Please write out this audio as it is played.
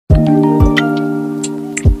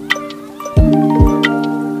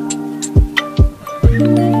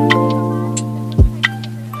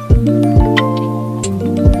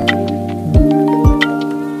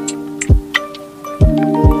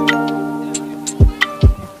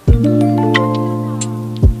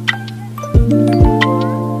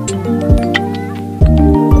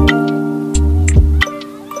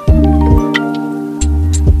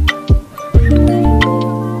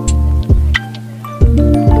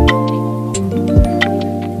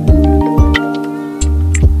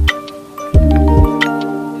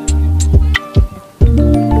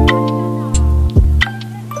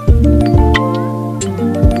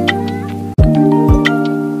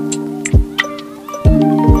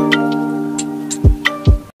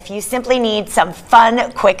you simply need some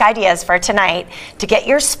fun, quick ideas for tonight to get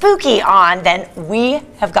your spooky on, then we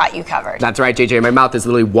have got you covered. That's right, JJ. My mouth is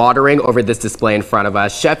literally watering over this display in front of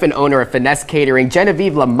us. Chef and owner of Finesse Catering,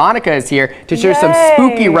 Genevieve LaMonica, is here to share some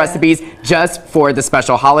spooky recipes just for the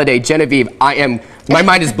special holiday. Genevieve, my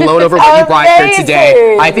mind is blown over what you brought here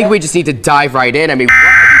today. I think we just need to dive right in. I mean, what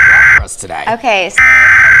have you brought for us today? Okay, so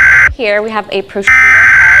here we have a prosciutto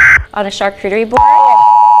head on a charcuterie board.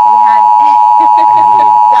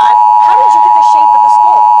 How did you get the shape of the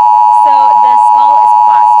skull? So the skull is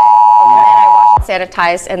plastic, and then I wash it,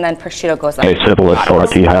 sanitize, and then prosciutto goes on. A civil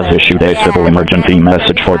authority has issued a civil emergency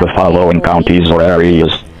message for the following counties or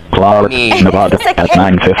areas. Clark, Nevada, at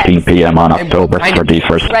 9:15 p.m. on October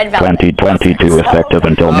 31st, 2022, effective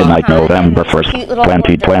until midnight November 1st,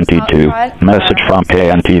 2022. Message from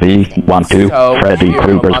KNTV, 1-2, Freddy,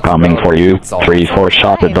 Kruger's coming for you, 3-4,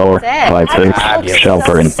 shut the door, 5-6,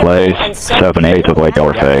 shelter in place, 7-8, avoid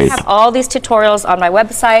your fate. I have all these tutorials on my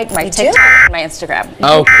website, my TikTok, and my Instagram.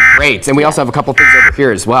 Oh, great. And we also have a couple things over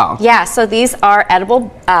here as well. Yeah, so these are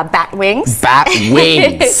edible bat wings. Bat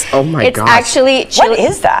wings. Oh my gosh. It's actually What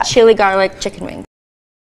is that? Chili garlic chicken wings.